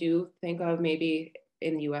often do think of, maybe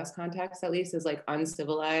in the US context at least, as like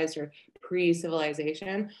uncivilized or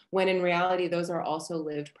pre-civilization, when in reality those are also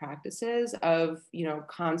lived practices of, you know,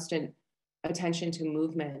 constant attention to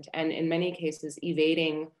movement, and in many cases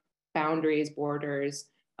evading boundaries, borders,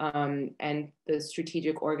 and the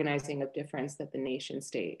strategic organizing of difference that the nation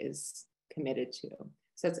state is committed to.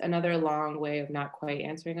 So it's another long way of not quite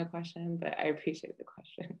answering a question, but I appreciate the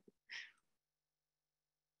question.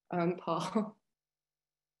 Paul.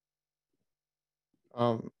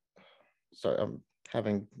 Sorry, I'm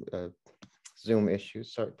having Zoom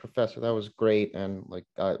issues. Sorry, Professor, that was great. And like,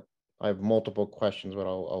 I have multiple questions, but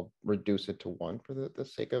I'll reduce it to one for the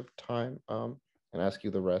sake of time, and ask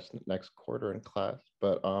you the rest next quarter in class.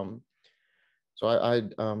 But so I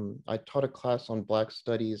taught a class on Black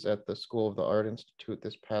Studies at the School of the Art Institute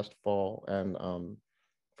this past fall, and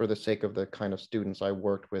for the sake of the kind of students I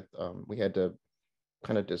worked with, we had to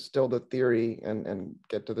kind of distill the theory and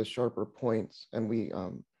get to the sharper points. And we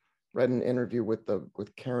read an interview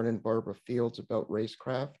with Karen and Barbara Fields about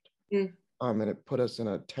racecraft, and it put us in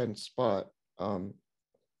a tense spot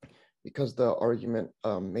because the argument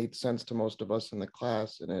made sense to most of us in the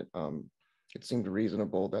class, and it seemed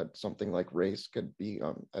reasonable that something like race could be,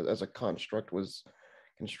 as a construct, was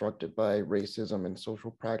constructed by racism and social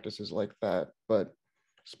practices like that. But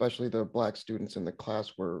especially the Black students in the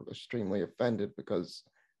class were extremely offended because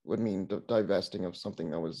it would mean divesting of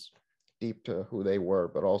something that was deep to who they were,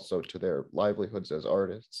 but also to their livelihoods as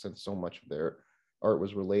artists, since so much of their art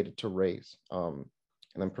was related to race. And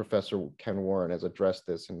then Professor Ken Warren has addressed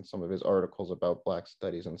this in some of his articles about Black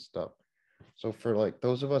studies and stuff. So for like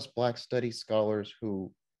those of us Black studies scholars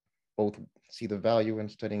who both see the value in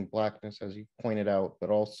studying Blackness, as you pointed out,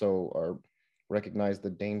 but also recognize the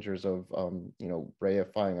dangers of, you know,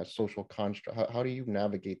 reifying a social construct. How do you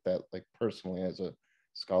navigate that, like personally as a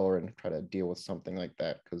scholar, and try to deal with something like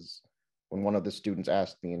that? Because when one of the students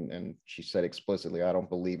asked me, and she said explicitly, "I don't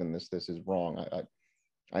believe in this. This is wrong,"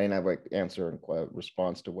 I didn't have an answer and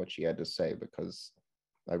response to what she had to say, because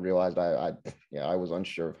I realized I was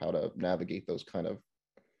unsure of how to navigate those kind of,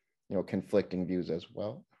 you know, conflicting views as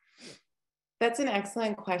well. That's an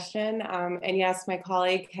excellent question. And yes, my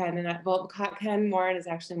colleague Ken, Ken Warren is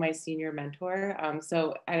actually my senior mentor.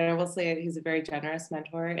 So I will say he's a very generous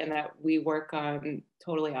mentor in that we work on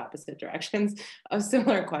totally opposite directions of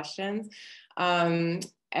similar questions. And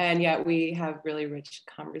yet we have really rich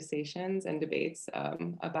conversations and debates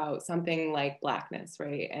about something like Blackness,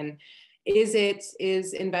 right? And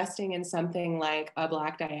is investing in something like a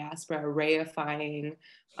Black diaspora reifying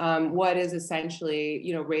what is essentially,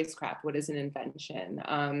 racecraft, what is an invention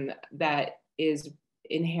that is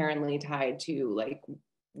inherently tied to like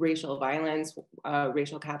racial violence,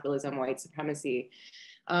 racial capitalism, white supremacy.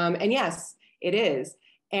 And yes, it is.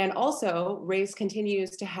 And also, race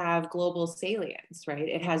continues to have global salience, right?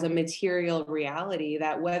 It has a material reality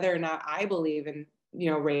that whether or not I believe in,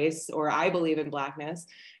 race or I believe in Blackness,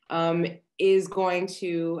 is going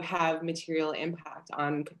to have material impact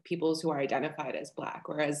on peoples who are identified as Black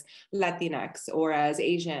or as Latinx or as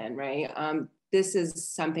Asian, right? This is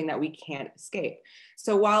something that we can't escape.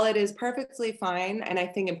 So while it is perfectly fine and I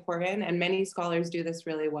think important, and many scholars do this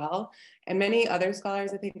really well, and many other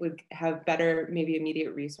scholars I think would have better maybe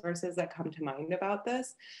immediate resources that come to mind about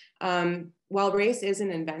this, while race is an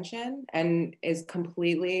invention and is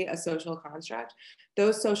completely a social construct,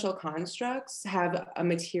 those social constructs have a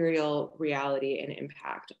material reality and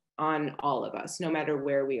impact on all of us, no matter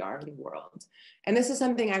where we are in the world. And this is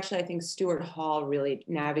something actually I think Stuart Hall really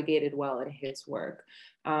navigated well in his work.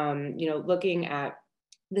 Looking at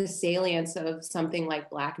the salience of something like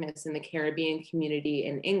Blackness in the Caribbean community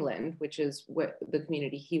in England, which is what the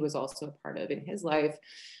community he was also a part of in his life,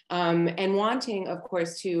 and wanting, of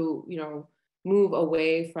course, to, move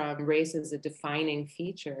away from race as a defining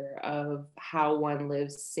feature of how one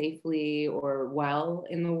lives safely or well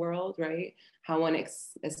in the world, right? How one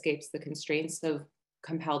escapes the constraints of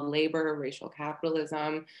compelled labor, racial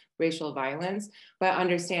capitalism, racial violence, but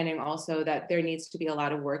understanding also that there needs to be a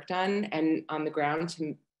lot of work done and on the ground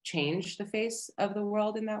to change the face of the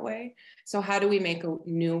world in that way. So how do we make a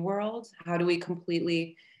new world? How do we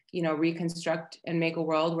completely, reconstruct and make a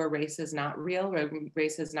world where race is not real, where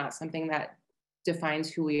race is not something that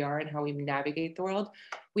defines who we are and how we navigate the world?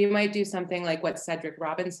 We might do something like what Cedric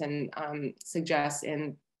Robinson suggests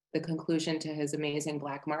in the conclusion to his amazing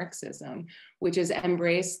Black Marxism, which is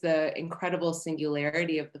embrace the incredible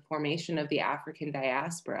singularity of the formation of the African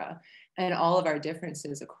diaspora and all of our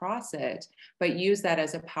differences across it, but use that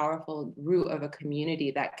as a powerful root of a community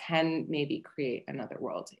that can maybe create another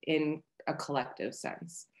world in a collective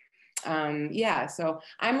sense. So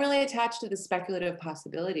I'm really attached to the speculative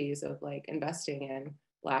possibilities of like investing in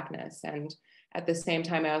Blackness. And at the same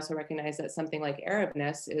time, I also recognize that something like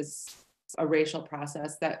Arabness is a racial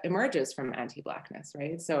process that emerges from anti-Blackness,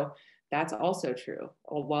 right? So that's also true,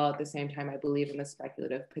 while at the same time, I believe in the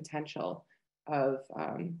speculative potential of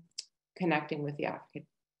connecting with the African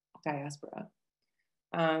diaspora.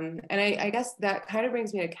 And I guess that kind of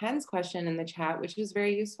brings me to Ken's question in the chat, which is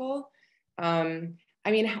very useful.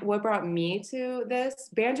 What brought me to this?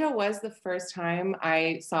 Banjo was the first time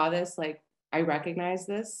I saw this, like I recognized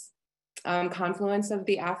this confluence of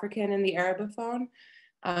the African and the Arabophone.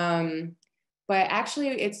 But actually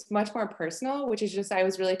it's much more personal, which is just, I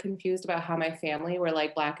was really confused about how my family were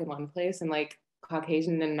like Black in one place and like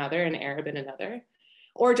Caucasian in another and Arab in another,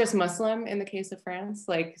 or just Muslim in the case of France.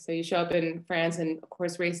 Like, so you show up in France and of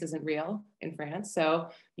course race isn't real in France. So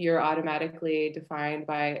you're automatically defined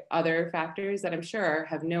by other factors that I'm sure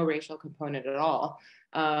have no racial component at all,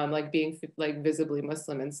 like being like visibly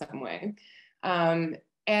Muslim in some way.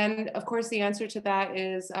 And of course the answer to that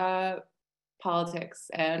is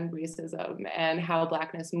politics and racism and how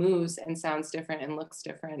Blackness moves and sounds different and looks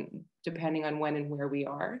different depending on when and where we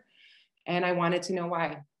are. And I wanted to know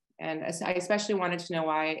why. And I especially wanted to know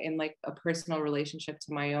why in like a personal relationship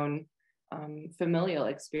to my own familial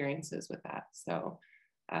experiences with that. So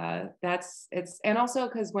and also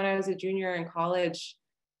because when I was a junior in college,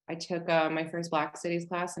 I took my first Black Studies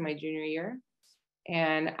class in my junior year.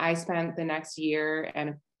 And I spent the next year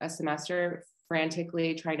and a semester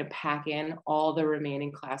frantically trying to pack in all the remaining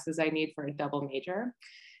classes I need for a double major.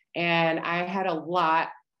 And I had a lot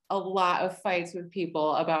of fights with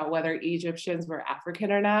people about whether Egyptians were African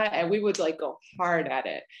or not. And we would like go hard at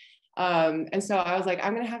it. And so I was like,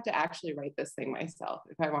 I'm gonna have to actually write this thing myself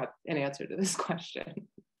if I want an answer to this question.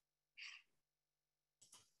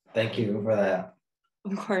 Thank you for that.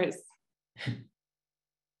 Of course.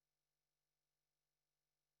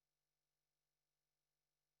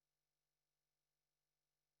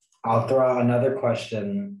 I'll throw out another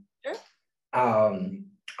question. Sure.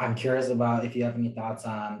 I'm curious about if you have any thoughts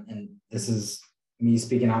on, and this is me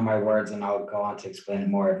speaking out my words and I'll go on to explain it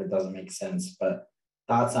more if it doesn't make sense, but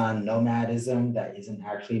thoughts on nomadism that isn't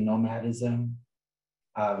actually nomadism.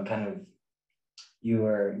 Kind of,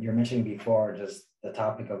 you're mentioning before just the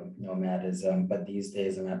topic of nomadism, but these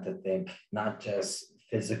days I'm have to think not just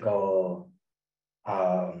physical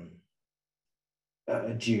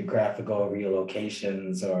geographical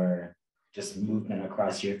relocations or just movement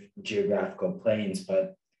across your geographical planes,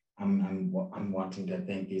 but I'm wanting to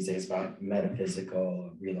think these days about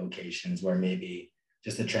metaphysical relocations where maybe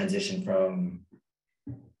just a transition from,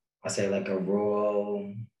 I say like a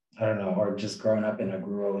rural, I don't know, or just growing up in a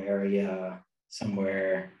rural area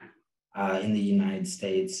somewhere in the United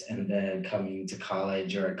States and then coming to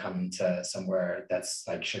college or coming to somewhere that's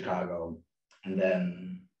like Chicago. And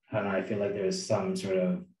then, I don't know, I feel like there's some sort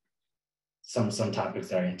of, some topics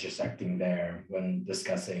that are intersecting there when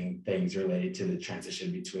discussing things related to the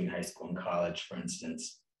transition between high school and college, for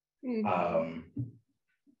instance.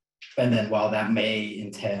 And then while that may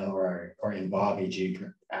entail or involve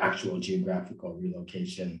actual geographical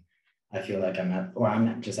relocation, I feel like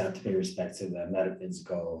I'm just have to pay respect to the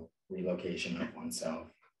metaphysical relocation of oneself.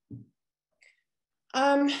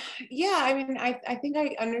 Yeah, I mean, I think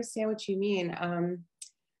I understand what you mean.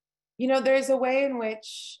 You know, there's a way in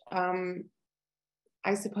which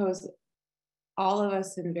I suppose all of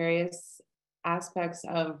us in various aspects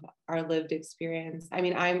of our lived experience. I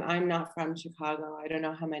mean, I'm not from Chicago. I don't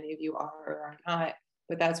know how many of you are or are not,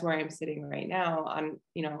 but that's where I'm sitting right now on,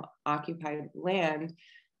 you know, occupied land,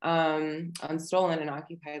 on stolen and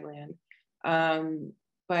occupied land.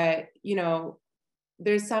 But, you know,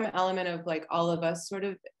 there's some element of like all of us sort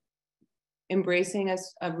of embracing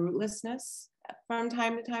a rootlessness from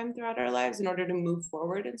time to time throughout our lives in order to move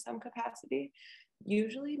forward in some capacity.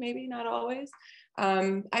 Usually, maybe not always.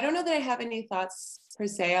 I don't know that I have any thoughts per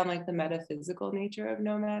se on like the metaphysical nature of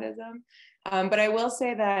nomadism, but I will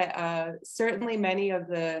say that certainly many of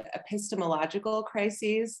the epistemological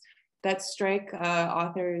crises that strike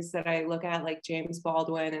authors that I look at, like James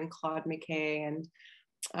Baldwin and Claude McKay and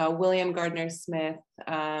William Gardner Smith,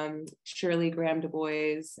 Shirley Graham Du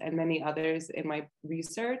Bois, and many others in my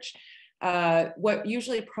research, what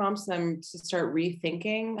usually prompts them to start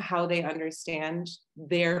rethinking how they understand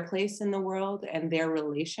their place in the world and their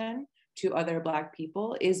relation to other Black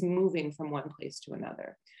people is moving from one place to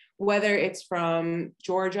another, whether it's from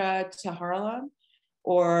Georgia to Harlem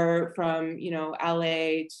or from, you know,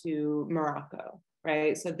 LA to Morocco,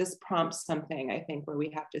 right? So this prompts something, I think, where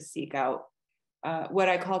we have to seek out what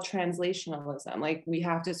I call translationalism. Like we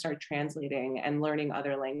have to start translating and learning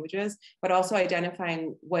other languages, but also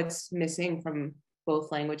identifying what's missing from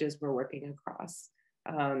both languages we're working across.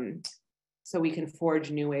 So we can forge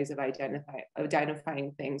new ways of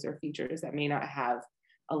identifying things or features that may not have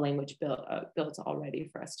a language built already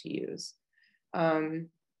for us to use.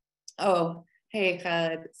 Oh, hey,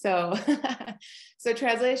 Khaled. So, so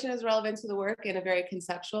translation is relevant to the work in a very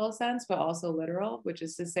conceptual sense, but also literal, which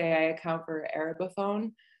is to say I account for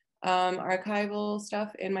Arabophone archival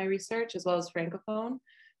stuff in my research, as well as Francophone.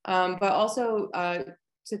 But also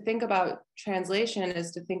to think about translation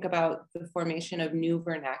is to think about the formation of new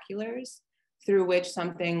vernaculars through which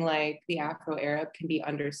something like the Afro-Arab can be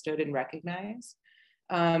understood and recognized.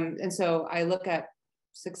 And so I look at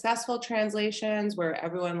successful translations where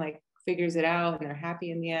everyone like figures it out and they're happy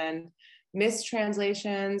in the end.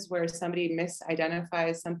 Mistranslations where somebody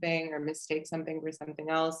misidentifies something or mistakes something for something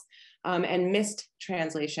else. And missed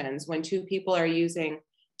translations when two people are using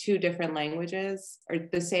two different languages or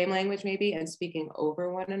the same language maybe and speaking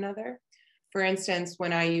over one another. For instance,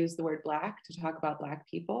 when I use the word Black to talk about Black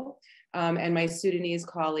people, and my Sudanese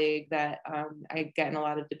colleague that I get in a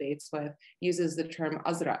lot of debates with uses the term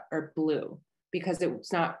azra or blue, because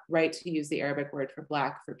it's not right to use the Arabic word for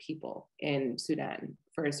Black for people in Sudan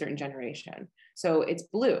for a certain generation. So it's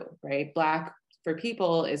blue, right? Black for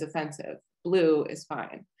people is offensive, blue is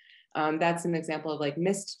fine. That's an example of like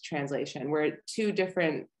missed translation where two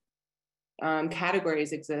different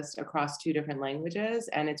categories exist across two different languages,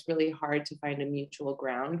 and it's really hard to find a mutual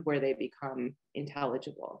ground where they become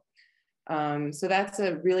intelligible. So that's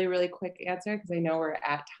a really, really quick answer because I know we're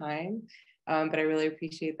at time. But I really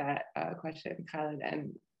appreciate that question, Khaled,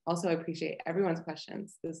 and also appreciate everyone's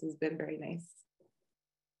questions. This has been very nice.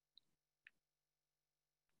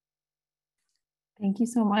 Thank you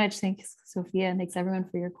so much. Thanks, Sophia, and thanks everyone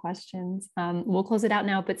for your questions. We'll close it out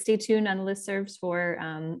now, but stay tuned on the listservs for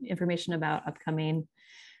information about upcoming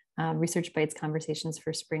Research Bites conversations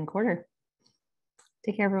for spring quarter.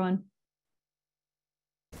 Take care, everyone.